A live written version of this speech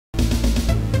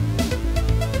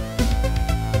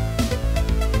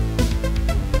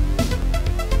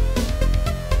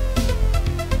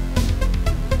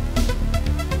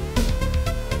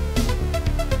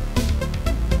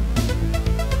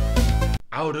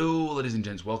Hello ladies and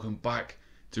gents, welcome back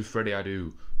to Freddie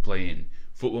Adu playing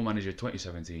Football Manager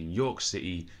 2017 York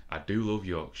City. I do love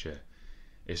Yorkshire.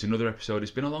 It's another episode.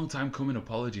 It's been a long time coming,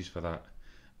 apologies for that.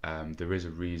 There is a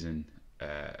reason.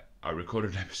 I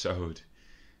recorded an episode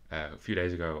a few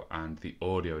days ago and the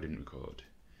audio didn't record.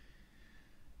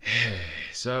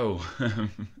 So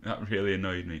that really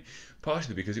annoyed me,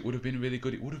 partially because it would have been really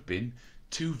good. It would have been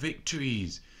 2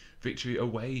 victories. Victory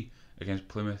away against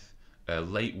Plymouth, a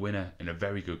late winner in a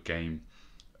very good game,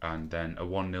 and then a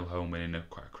 1-0 home win in a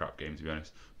quite a crap game, to be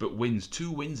honest. But wins,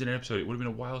 2 wins in an episode. It would have been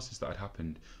a while since that had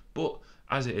happened. But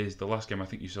as it is, the last game I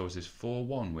think you saw was this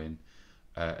 4-1 win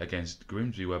against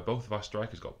Grimsby, where both of our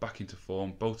strikers got back into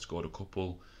form, both scored a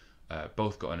couple,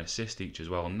 both got an assist each as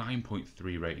well,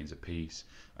 9.3 ratings apiece.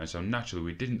 And so naturally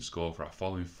we didn't score for our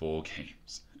following 4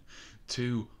 games.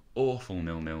 2 awful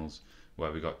 0-0s,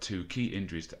 where we got 2 key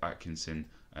injuries to Atkinson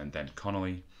and then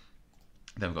Connolly.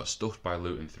 Then we got stuffed by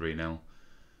Luton 3-0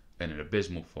 in an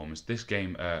abysmal performance. This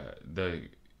game, I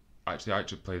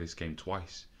actually played this game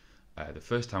twice. The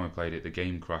first time I played it, the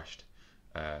game crashed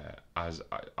as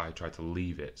I tried to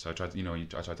leave it. So I tried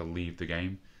to leave the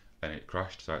game and it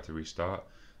crashed, so I had to restart.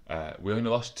 We only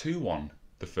lost 2-1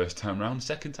 the first time round.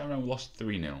 Second time round we lost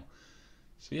 3-0.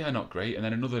 So yeah, not great. And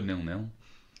then another 0-0.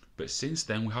 But since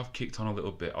then we have kicked on a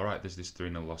little bit. Alright, there's this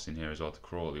 3-0 loss in here as well to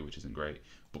Crawley, which isn't great.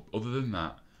 But other than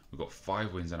that, we've got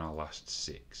 5 wins in our last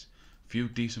 6. A few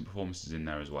decent performances in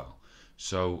there as well.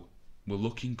 So we're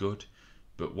looking good.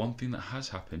 But one thing that has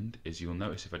happened is, you'll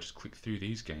notice if I just click through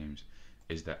these games,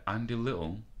 is that Andy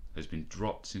Little has been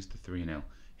dropped since the 3-0.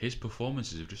 His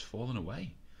performances have just fallen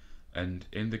away. And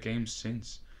in the games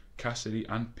since, Cassidy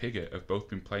and Piggott have both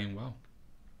been playing well.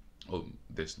 Well,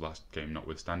 this last game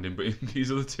notwithstanding, but in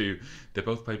these other 2, they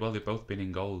both played well. They've both been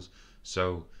in goals.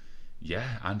 So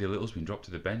yeah, Andy Little's been dropped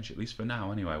to the bench, at least for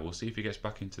now anyway. We'll see if he gets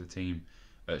back into the team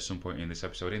at some point in this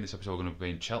episode. In this episode, we're going to be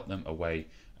playing Cheltenham away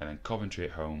and then Coventry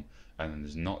at home. And then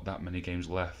there's not that many games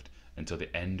left until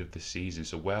the end of the season.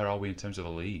 So where are we in terms of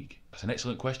the league? That's an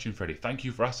excellent question, Freddie. Thank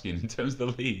you for asking. In terms of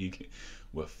the league,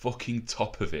 we're fucking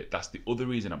top of it. That's the other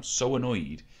reason I'm so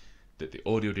annoyed that the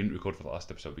audio didn't record for the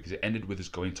last episode, because it ended with us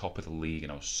going top of the league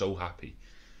and I was so happy.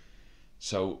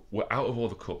 So we're out of all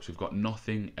the cups. We've got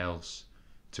nothing else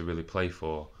to really play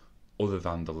for other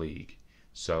than the league.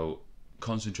 So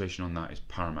concentration on that is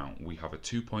paramount. We have a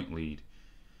 2-point lead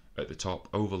at the top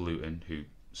over Luton, who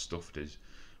stuffed us.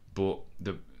 But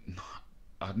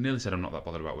I nearly said I'm not that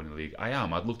bothered about winning the league. I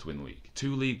am. I'd love to win the league.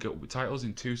 2 league titles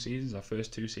in 2 seasons, our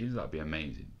first 2 seasons, that'd be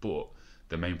amazing. But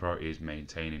the main priority is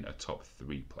maintaining a top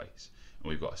 3 place. And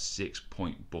we've got a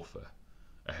 6-point buffer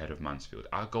ahead of Mansfield.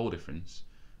 Our goal difference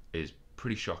is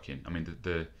pretty shocking. I mean,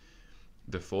 the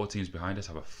 4 teams behind us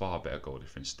have a far better goal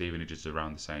difference. Stevenage is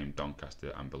around the same,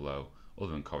 Doncaster and below,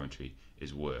 other than Coventry,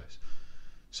 is worse.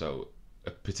 So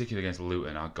particularly against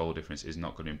Luton, our goal difference is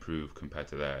not going to improve compared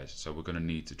to theirs. So we're going to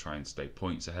need to try and stay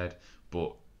points ahead.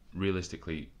 But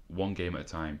realistically, 1 game at a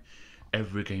time.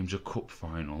 Every game's a cup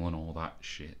final and all that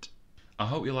shit. I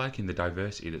hope you're liking the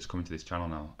diversity that's coming to this channel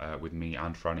now, with me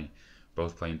and Franny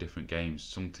both playing different games,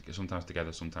 sometimes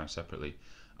together, sometimes separately.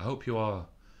 I hope you are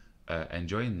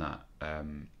enjoying that. I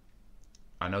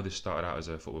know this started out as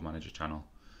a Football Manager channel,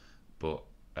 but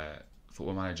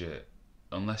Football Manager,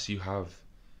 unless you have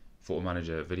Football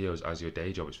Manager videos as your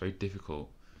day job, it's very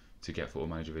difficult to get Football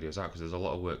Manager videos out, because there's a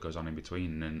lot of work goes on in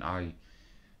between, and I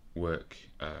work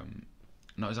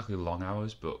not exactly long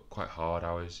hours but quite hard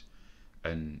hours,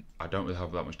 and I don't really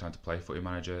have that much time to play Footy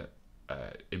Manager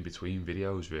in between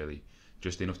videos, really,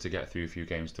 just enough to get through a few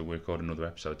games to record another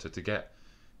episode. So to get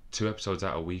 2 episodes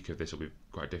out a week of this will be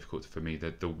quite difficult for me.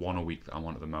 The 1 a week that I'm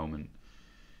on at the moment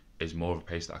is more of a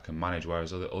pace that I can manage,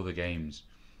 whereas other games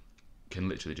can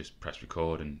literally just press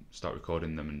record and start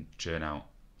recording them and churn out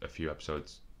a few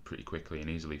episodes pretty quickly and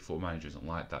easily. Football Manager isn't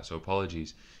like that, so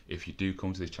apologies if you do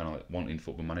come to this channel wanting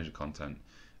Football Manager content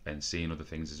and seeing other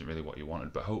things isn't really what you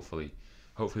wanted. But hopefully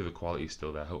the quality is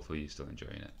still there. Hopefully you're still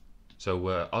enjoying it.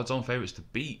 So odds-on favourites to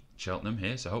beat Cheltenham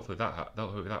here, so hopefully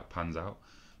that pans out.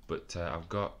 But I've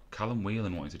got Callum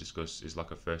Whelan wanting to discuss his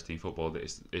lack of first-team football.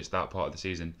 It's that part of the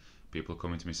season. People are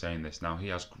coming to me saying this. Now, he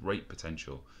has great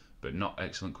potential, but not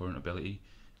excellent current ability.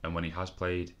 And when he has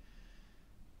played,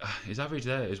 his average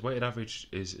there, his weighted average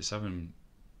is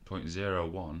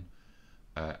 7.01,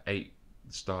 8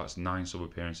 starts, 9 sub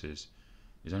appearances.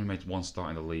 He's only made 1 start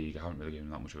in the league. I haven't really given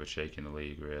him that much of a shake in the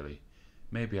league, really.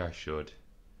 Maybe I should.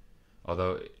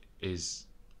 Although his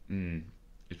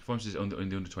performances in the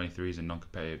under-23s and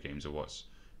non-competitive games are what's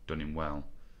done him well.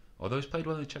 Although he's played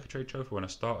well in the Checkatrade Trophy when I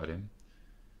started him.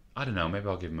 I don't know, maybe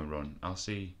I'll give him a run. I'll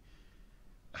see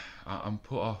I'm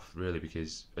put off really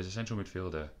because as a central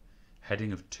midfielder,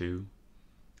 heading of 2,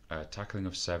 tackling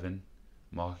of 7,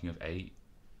 marking of 8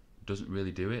 doesn't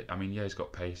really do it. I mean, yeah, he's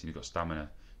got pace and he's got stamina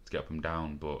to get up and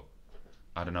down, but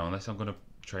I don't know. Unless I'm going to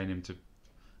train him to,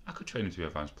 I could train him to be an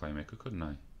advanced playmaker, couldn't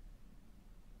I?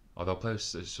 Although I play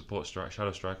support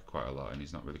shadow striker quite a lot, and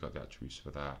he's not really got the attributes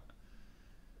for that.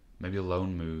 Maybe a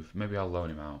loan move. Maybe I'll loan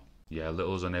him out. Yeah,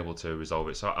 Little's unable to resolve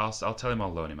it, so I'll tell him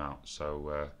I'll loan him out.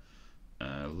 So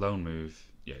loan move.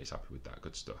 Yeah, he's happy with that.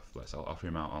 Good stuff. I'll offer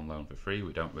him out on loan for free.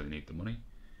 We don't really need the money.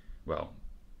 Well,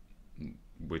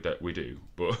 we do,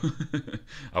 but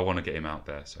I want to get him out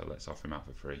there, so let's offer him out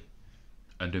for free.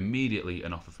 And immediately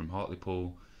an offer from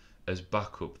Hartlepool as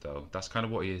backup, though. That's kind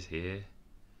of what he is here.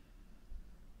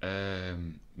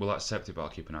 We'll accept it, but I'll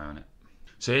keep an eye on it.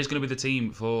 So here's going to be the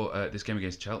team for this game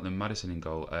against Cheltenham. Madison in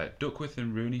goal. Duckworth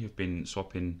and Rooney have been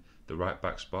swapping the right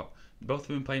back spot. Both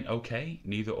have been playing okay,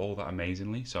 neither all that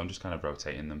amazingly. So I'm just kind of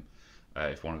rotating them.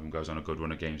 If one of them goes on a good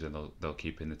run of games, then they'll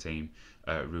keep in the team.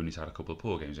 Rooney's had a couple of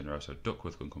poor games in a row, so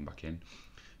Duckworth can come back in.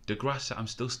 De Grasse, I'm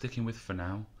still sticking with for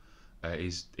now.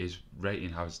 His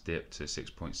rating has dipped to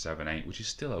 6.78, which is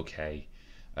still okay.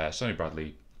 Sonny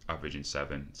Bradley averaging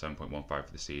 7.15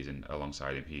 for the season.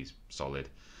 Alongside him, he's solid.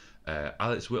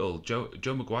 Alex Whittle, Joe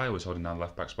Maguire was holding down the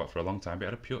left back spot for a long time, but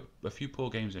he had a few poor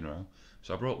games in a row.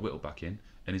 So I brought Whittle back in,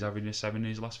 and he's averaging a 7 in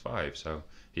his last 5. So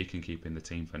he can keep in the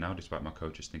team for now, despite my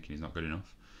coaches thinking he's not good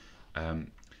enough.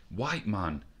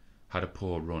 Whiteman had a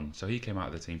poor run, so he came out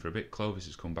of the team for a bit. Clovis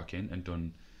has come back in and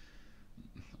done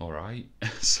alright.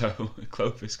 So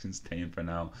Clovis can stay in for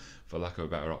now, for lack of a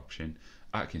better option.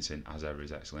 Atkinson, as ever,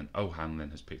 is excellent. O'Hanlon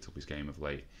has picked up his game of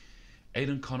late.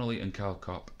 Aidan Connolly and Cal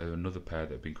Kopp are another pair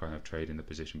that have been kind of trading the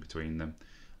position between them.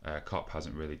 Kopp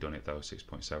hasn't really done it though,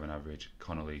 6.7 average.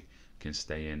 Connolly can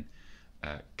stay in.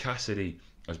 Cassidy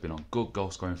has been on good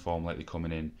goal scoring form lately,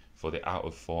 coming in for the out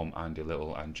of form Andy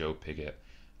Little, and Joe Pigott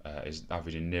is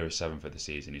averaging near a 7 for the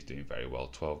season. He's doing very well,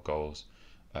 12 goals,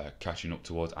 catching up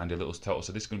towards Andy Little's total.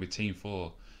 So this is going to be team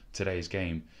for today's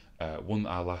game. Won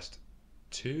our last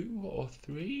 2 or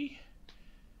 3?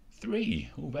 3.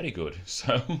 Oh, very good.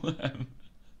 So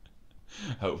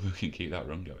hope we can keep that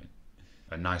run going.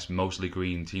 A nice mostly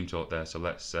green team talk there. So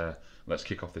let's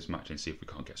kick off this match and see if we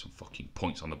can't get some fucking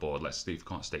points on the board. Let's see if we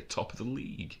can't stay top of the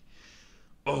league.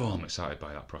 Oh, I'm excited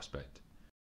by that prospect.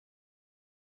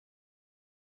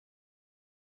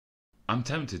 I'm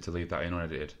tempted to leave that in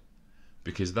unedited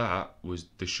because that was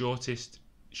the shortest,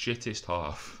 shittest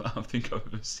half I think I've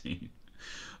ever seen.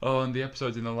 Oh, and the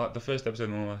episodes in the first episode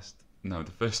in the last. No,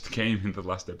 the first game in the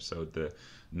last episode, the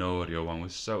no audio one,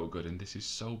 was so good, and this is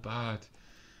so bad.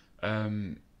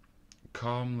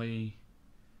 Calmly,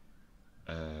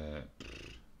 I'm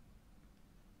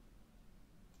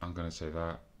going to say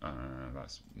that.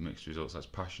 That's mixed results. That's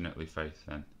passionately Faith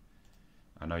then.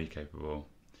 I know you're capable.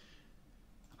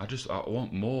 I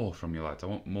want more from you, lads. I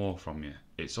want more from you.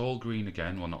 It's all green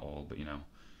again. Well, not all, but you know,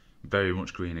 very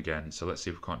much green again. So let's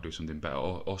see if we can't do something better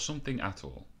or something at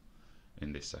all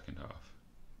in this second half.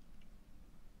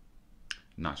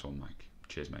 Nice one, Mike.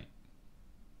 Cheers, mate.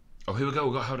 Oh, here we go.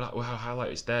 We've got how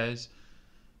highlight. It's theirs.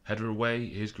 Header away.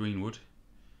 Here's Greenwood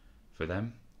for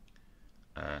them.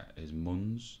 Here's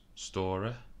Munns,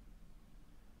 Storer,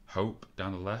 Hope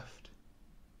down the left.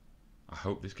 I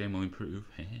hope this game will improve.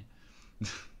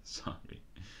 Sorry.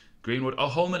 Greenwood. Oh,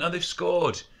 Holman, and they've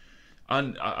scored.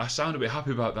 And I sound a bit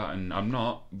happy about that, and I'm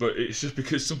not, but it's just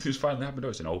because something's finally happened. Oh,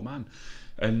 it's an old man.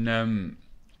 And,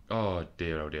 oh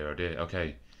dear, oh dear, oh dear.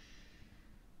 Okay.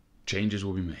 Changes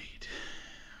will be made.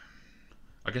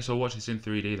 I guess I'll watch this in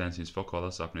 3D then, since fuck all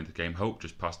that's happening in the game. Hope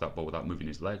just passed that ball without moving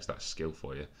his legs. That's skill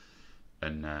for you.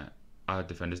 And our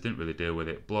defenders didn't really deal with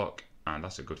it. Block, and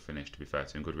that's a good finish, to be fair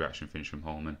to him. Good reaction finish from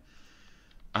Holman.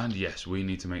 And yes, we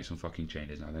need to make some fucking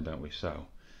changes now then, don't we? So,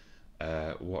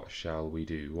 what shall we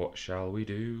do? What shall we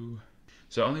do?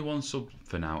 So only one sub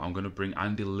for now. I'm going to bring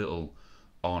Andy Little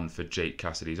on for Jake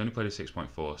Cassidy. He's only played a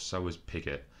 6.4, so is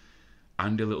Pigott.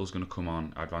 Andy Little's going to come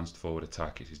on, advanced forward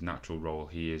attack. It's his natural role.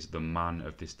 He is the man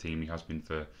of this team. He has been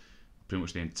for pretty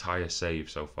much the entire save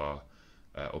so far,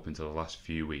 up until the last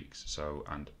few weeks. So,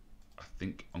 and I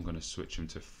think I'm going to switch him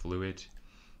to fluid,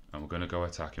 and we're going to go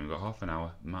attacking. We've got half an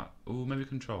hour. Maybe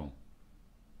control.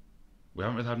 We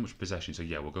haven't really had much possession, so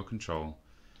yeah, we'll go control.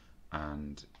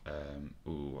 And,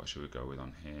 what should we go with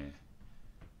on here?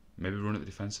 Maybe run at the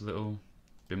defence a little.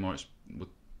 Bit more.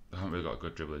 I haven't really got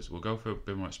good dribblers. We'll go for a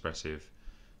bit more expressive,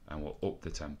 and we'll up the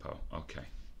tempo. Okay.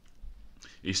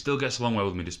 He still gets along well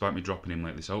with me despite me dropping him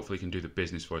lately, so hopefully he can do the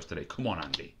business for us today. Come on,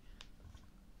 Andy.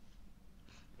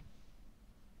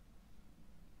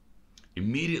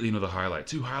 Immediately another highlight.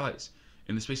 2 highlights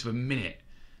in the space of a minute.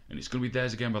 And it's going to be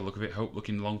theirs again by the look of it. Hope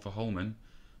looking long for Holman.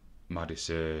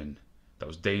 Maddison. That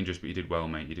was dangerous, but you did well,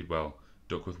 mate. You did well.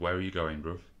 Duckworth, where are you going,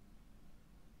 bruv?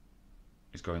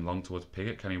 He's going long towards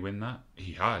Pigott. Can he win that?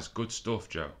 He has. Good stuff,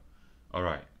 Joe. All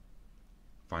right.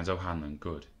 Finds O'Hanlon.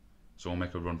 Good. Someone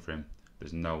make a run for him.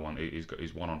 There's no one.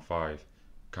 He's 1 on 5.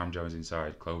 Cam Joe is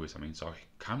inside. Clovis, sorry.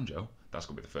 Cam Joe? That's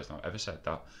going to be the first time I've ever said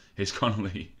that. Here's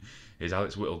Connolly. Here's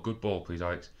Alex Whittle. Good ball, please,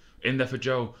 Alex. In there for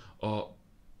Joe. Oh,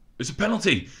 it's a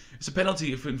penalty. It's a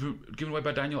penalty given away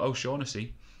by Daniel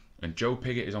O'Shaughnessy. And Joe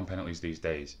Pigott is on penalties these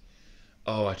days.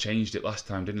 Oh, I changed it last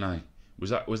time, didn't I? Was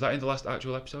that in the last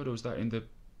actual episode, or was that in the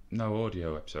no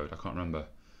audio episode? I can't remember.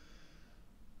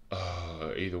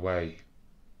 Either way,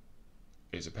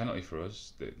 it's a penalty for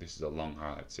us. This is a long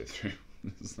highlight to sit through.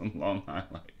 This is a long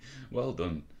highlight. Well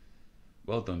done.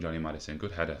 Well done, Johnny Maddison.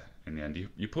 Good header in the end.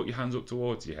 You put your hands up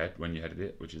towards your head when you headed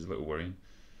it, which is a little worrying.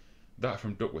 That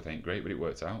from Duckworth ain't great, but it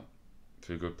worked out.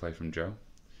 Through good play from Joe.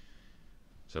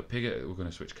 So Pigott, we're going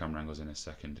to switch camera angles in a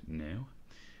second now.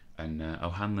 And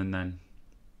O'Hanlon then.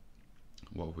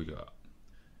 What have we got?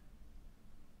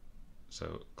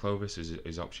 So Clovis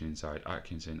is option inside.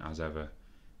 Atkinson, as ever,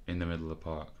 in the middle of the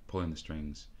park, pulling the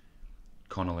strings.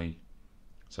 Connolly.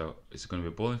 So it's going to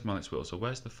be a ball in from Alex Whittle. So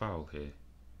where's the foul here?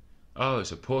 Oh,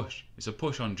 it's a push. It's a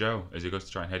push on Joe as he goes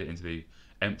to try and head it into the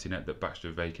empty net that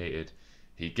Baxter vacated.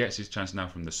 He gets his chance now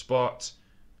from the spot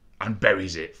and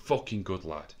buries it. Fucking good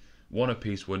lad. One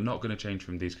apiece. We're not going to change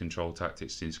from these control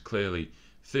tactics since clearly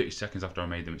 30 seconds after I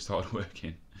made them it started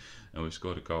working and we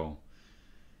scored a goal.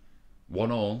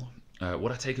 1-1.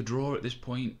 Would I take a draw at this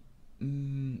point?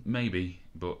 Maybe,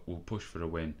 but we'll push for a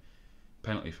win.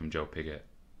 Penalty from Joe Pigott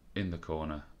in the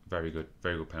corner. Very good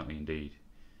penalty indeed.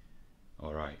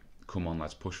 Alright, come on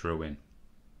lads, push for a win.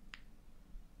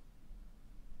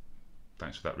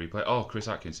 Thanks for that replay. Oh, Chris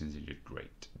Atkinson's injured.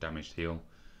 Great. Damaged heel.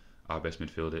 Our best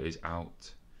midfielder is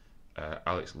out.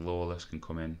 Alex Lawless can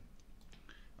come in.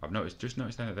 I've just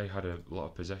noticed then that they had a lot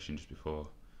of possession just before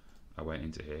I went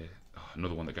into here. Oh,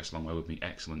 another one that gets along well with me.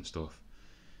 Excellent stuff.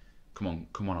 Come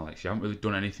on, Alex. You haven't really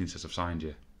done anything since I've signed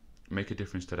you. Make a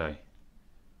difference today.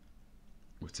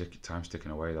 Time's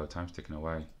ticking away though. Time's ticking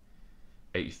away.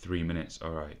 83 minutes.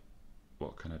 All right.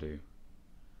 What can I do?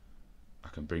 I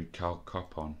can bring Cal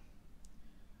Kopp on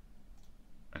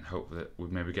and hope that we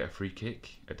maybe get a free kick.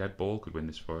 A dead ball could win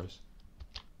this for us.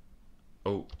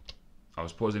 Oh, I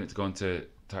was pausing it to go into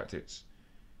tactics.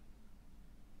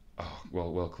 Oh,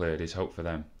 well cleared. There's hope for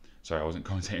them. Sorry, I wasn't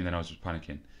commentating then, I was just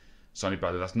panicking. Sonny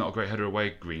Bradley, that's not a great header away.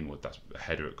 Greenwood, that's a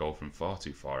header at goal from far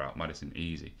too far out. Maddison,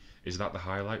 easy. Is that the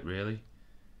highlight, really?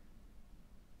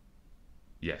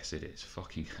 Yes, it is.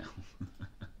 Fucking hell.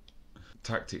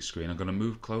 Tactics screen. I'm going to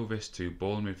move Clovis to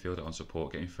ball and midfielder on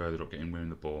support, getting further up, winning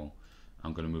the ball.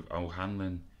 I'm going to move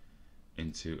O'Hanlon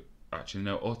into, actually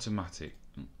no, automatic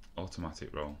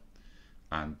role.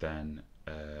 And then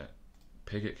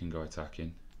Pigott can go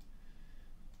attacking.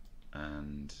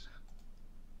 And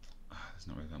there's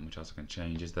not really that much else I can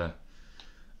change, is there?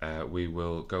 We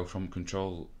will go from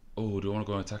control. Oh, do we want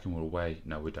to go on attacking? We're away.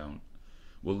 No, we don't.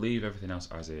 We'll leave everything else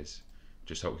as is.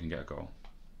 Just hope we can get a goal.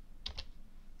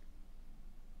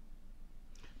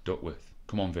 Duckworth.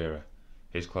 Come on, Vera.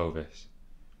 Here's Clovis.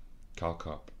 Cal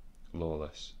Kopp.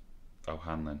 Lawless.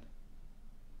 O'Hanlon.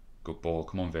 Good ball.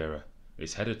 Come on, Vera.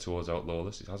 It's headed towards out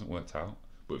Lawless. It hasn't worked out.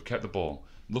 But we've kept the ball.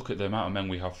 Look at the amount of men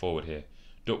we have forward here.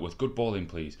 Duckworth, good ball in,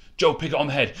 please. Joe Pigott on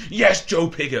the head. Yes, Joe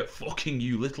Pigott. Fucking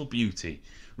you little beauty.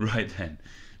 Right then.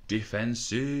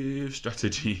 Defensive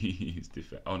strategies.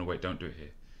 Oh, no, wait. Don't do it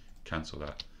here. Cancel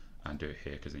that. And do it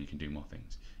here, because then you can do more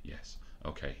things. Yes.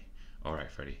 Okay. All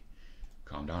right, Freddie.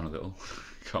 Calm down a little.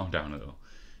 Calm down a little.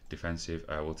 Defensive.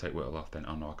 We'll take Whittle off then.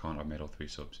 Oh, no, I can't. I've made all 3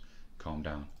 subs. Calm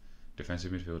down.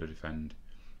 Defensive midfielder, defend.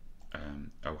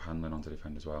 O'Hanlon on to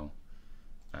defend as well.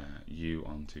 You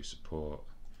on to support.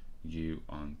 You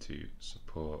on to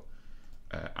support.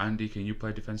 Andy, can you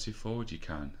play defensive forward? You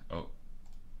can. Oh,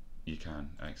 you can.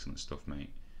 Excellent stuff,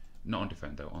 mate. Not on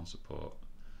defend though, on support.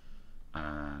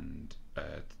 And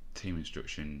team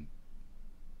instruction.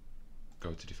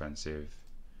 Go to defensive.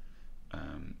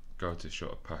 Go to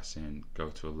shorter passing. Go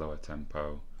to a lower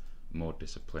tempo. More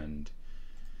disciplined.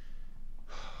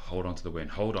 Hold on to the win.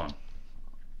 Hold on.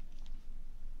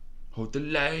 Hold the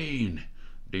line.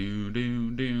 Do.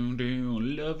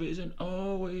 Love isn't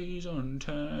always on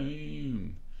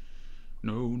time.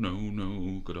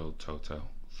 No. Good old Toto.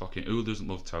 Fucking who doesn't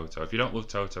love Toto? If you don't love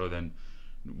Toto, then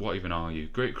what even are you?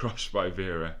 Great cross by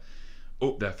Vera.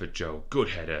 Up there for Joe. Good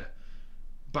header.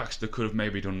 Baxter could have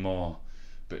maybe done more,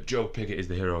 but Joe Pigott is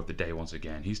the hero of the day once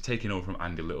again. He's taking over from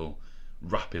Andy Little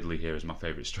rapidly here as my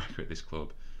favourite striker at this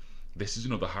club. This is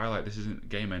another highlight. This isn't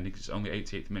game ending. It's only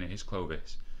 88th minute. Here's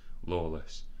Clovis.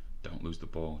 Lawless. Don't lose the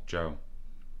ball. Joe.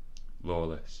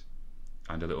 Lawless.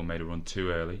 And a little made a run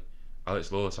too early.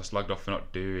 Alex Lawless, I slagged off for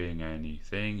not doing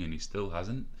anything, and he still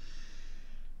hasn't.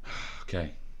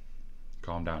 Okay.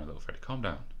 Calm down a little, Freddie. Calm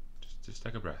down. Just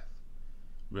take a breath.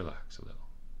 Relax a little.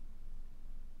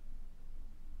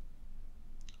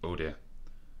 Oh dear.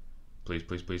 Please,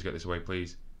 please, please get this away,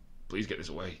 please. Please get this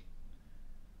away.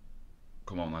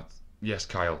 Come on, lads. Yes,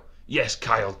 Kyle. Yes,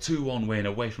 Kyle. 2-1 win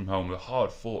away from home. A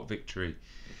hard-fought victory.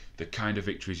 The kind of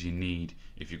victories you need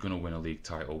if you're going to win a league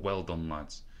title. Well done,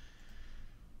 lads.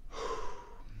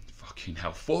 Fucking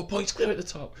hell. 4 points clear at the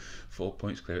top. 4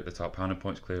 points clear at the top. How many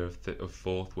points clear of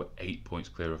fourth? We're 8 points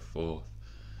clear of fourth.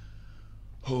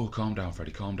 Oh, calm down,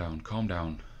 Freddie. Calm down. Calm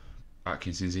down.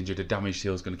 Atkinson's injured. A damage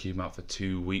shield's going to keep him out for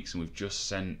 2 weeks, and we've just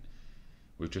sent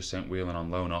Whelan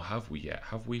on loan. Or have we yet?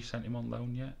 Have we sent him on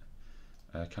loan yet?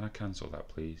 Can I cancel that,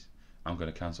 please? I'm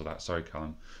going to cancel that. Sorry,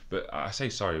 Callum. But I say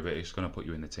sorry, but it's going to put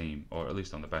you in the team, or at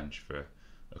least on the bench for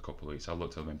a couple of weeks. I'll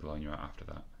look to maybe loan you out after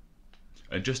that.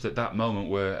 And just at that moment,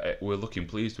 we're looking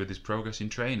pleased with his progress in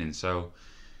training. So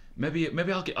maybe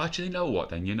I'll get. Actually, know what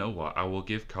then? You know what? I will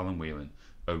give Callum Whelan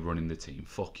a run in the team.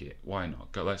 Fuck it. Why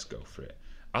not? Let's go for it.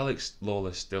 Alex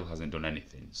Lawless still hasn't done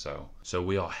anything. So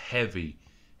we are heavy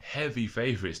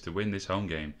favourites to win this home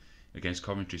game against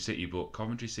Coventry City, but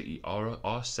Coventry City are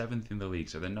 7th in the league,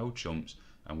 so they're no chumps,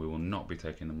 and we will not be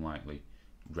taking them lightly.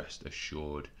 Rest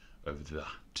assured of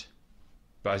that.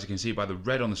 But as you can see by the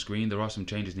red on the screen, there are some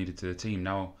changes needed to the team.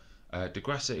 Now, De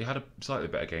Grasse, he had a slightly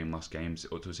better game last game,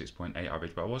 up to a 6.8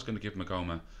 average, but I was going to give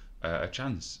Magoma a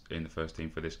chance in the first team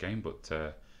for this game, but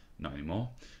not anymore.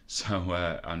 So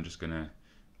I'm just going to...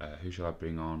 who shall I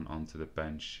bring onto the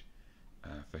bench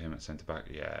for him at centre-back?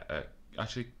 Yeah,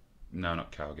 actually... No,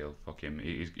 not Cowgill. Fuck him.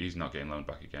 He's not getting loaned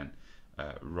back again.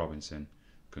 Robinson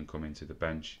can come into the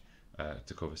bench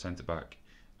to cover centre back,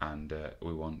 and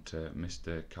we want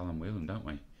Mr. Callum Whelan, don't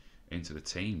we, into the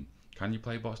team. Can you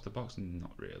play box to box?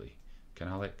 Not really. Can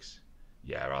Alex?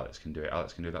 Yeah, Alex can do it.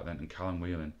 Alex can do that then, and Callum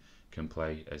Whelan can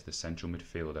play as the central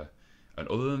midfielder. And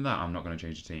other than that, I'm not going to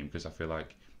change the team because I feel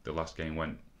like the last game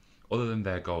went. Other than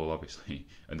their goal, obviously,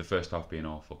 and the first half being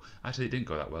awful. Actually, it didn't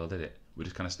go that well, did it? We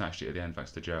just kind of snatched it at the end,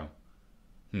 thanks to Joe.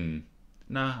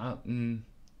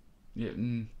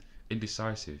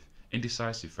 Indecisive.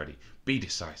 Indecisive, Freddie. Be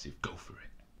decisive. Go for it.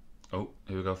 Oh,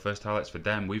 here we go. First highlights for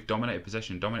them. We've dominated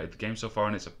possession, dominated the game so far,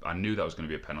 and I knew that was going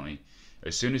to be a penalty.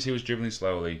 As soon as he was dribbling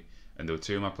slowly, and there were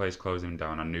 2 of my players closing him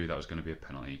down, I knew that was going to be a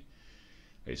penalty.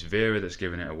 It's Vera that's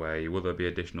giving it away. Will there be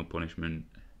additional punishment?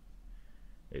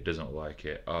 It doesn't look like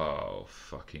it. Oh,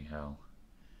 fucking hell.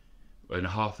 In a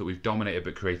half that we've dominated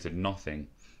but created nothing,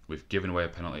 we've given away a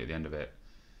penalty at the end of it.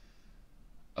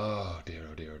 Oh dear,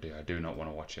 oh dear, oh dear. I do not want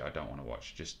to watch it. I don't want to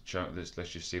watch. Let's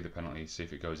just see the penalty, see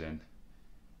if it goes in.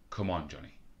 Come on,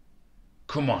 Johnny.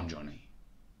 Come on, Johnny.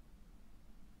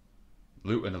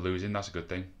 Luton are losing, that's a good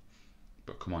thing.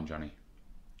 But come on, Johnny.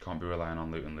 Can't be relying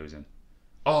on Luton losing.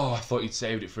 Oh, I thought he'd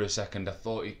saved it for a second. I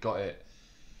thought he'd got it.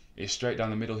 It's straight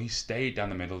down the middle. He stayed down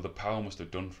the middle. The power must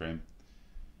have done for him.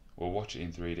 We'll watch it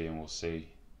in 3D and we'll see.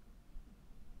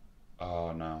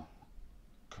 Oh, no.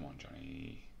 Come on,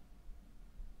 Johnny.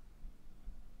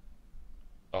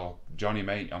 Oh, Johnny,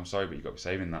 mate, I'm sorry, but you've got to be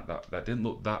saving that. That didn't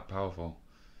look that powerful.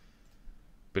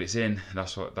 But it's in.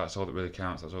 That's all that really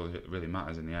counts. That's all that really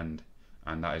matters in the end.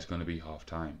 And that is going to be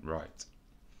half-time. Right.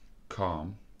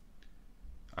 Calm.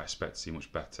 I expect to see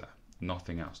much better.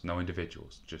 Nothing else. No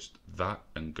individuals. Just that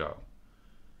and go.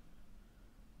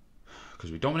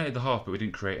 Because we dominated the half, but we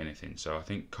didn't create anything. So I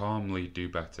think calmly do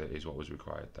better is what was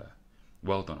required there.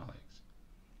 Well done, Alex.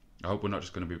 I hope we're not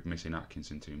just going to be missing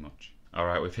Atkinson too much.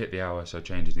 Alright, we've hit the hour, so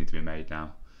changes need to be made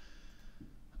now.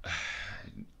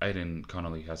 Aidan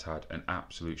Connolly has had an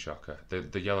absolute shocker.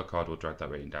 The yellow card will drag that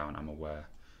rating down, I'm aware.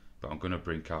 But I'm going to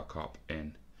bring Cal Kopp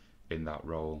in that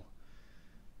role.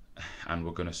 And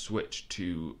we're going to switch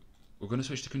to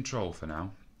control for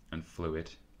now and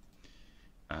fluid.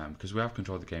 Because we have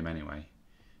controlled the game anyway.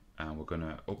 And we're going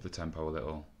to up the tempo a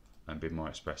little and be more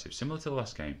expressive. Similar to the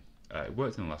last game. It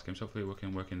worked in the last game, so hopefully we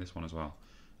can work in this one as well.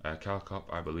 Cal Kopp,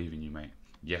 I believe in you, mate.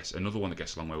 Yes, another one that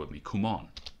gets a long way with me. Come on.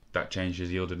 That change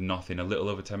has yielded nothing. A little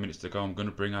over 10 minutes to go. I'm going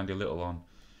to bring Andy Little on.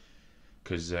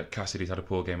 Because Cassidy's had a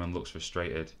poor game and looks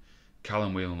frustrated.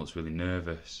 Callum Whelan looks really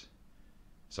nervous.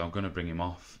 So I'm going to bring him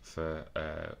off for...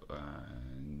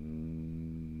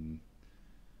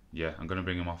 yeah, I'm going to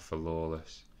bring him off for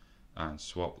Lawless. And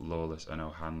swap Lawless and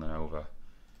O'Hanlon over.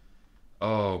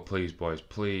 Oh, please, boys.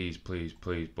 Please, please,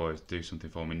 please, boys. Do something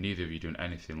for me. Neither of you doing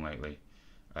anything lately.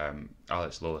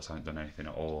 Alex Lawless hasn't done anything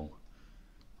at all.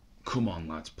 Come on,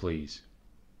 lads, please.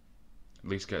 At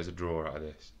least get us a draw out of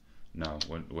this. No,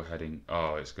 we're heading...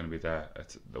 Oh, it's going to be there.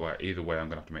 Either way, I'm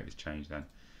going to have to make this change then.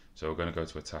 So we're going to go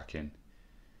to attacking.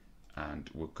 And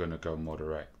we're going to go more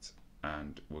direct.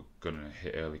 And we're going to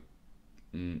hit early...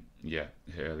 hit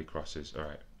early crosses. All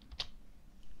right.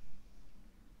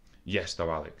 Yes,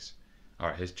 though, Alex. All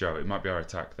right, here's Joe. It might be our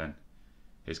attack then.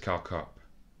 Here's Carl Kopp.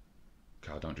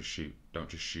 Carl, don't just shoot. Don't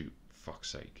just shoot.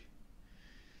 Fuck's sake.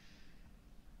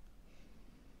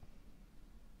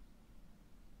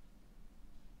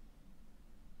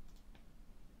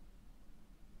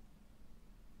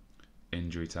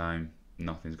 Injury time.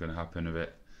 Nothing's going to happen of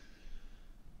it.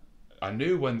 I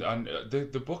knew when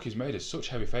the book is made as such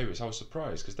heavy favourites. I was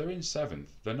surprised because they're in 7th.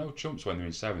 They're no chumps when they're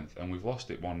in 7th, and we've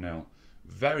lost it 1-0.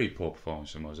 Very poor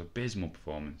performance from us. Abysmal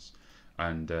performance.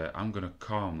 And I'm going to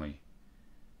calmly...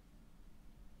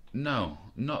 No,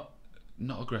 not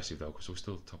aggressive though, because we're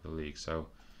still top of the league. So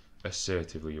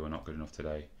assertively, you were not good enough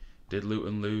today. Did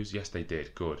Luton lose? Yes, they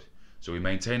did. Good. So we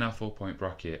maintain our 4-point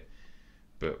bracket,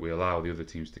 but we allow the other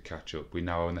teams to catch up. We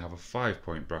now only have a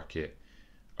 5-point bracket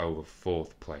over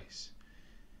 4th place.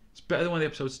 It's better than when the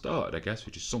episode started, I guess,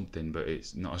 which is something, but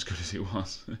it's not as good as it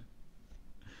was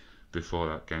before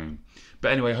that game.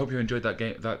 But anyway, I hope you enjoyed that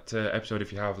episode.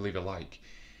 If you have, leave a like.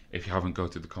 If you haven't, go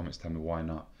to the comments, tell me why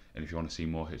not. And if you want to see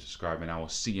more, hit subscribe, and I will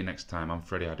see you next time. I'm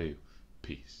Freddie Adu.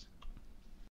 Peace.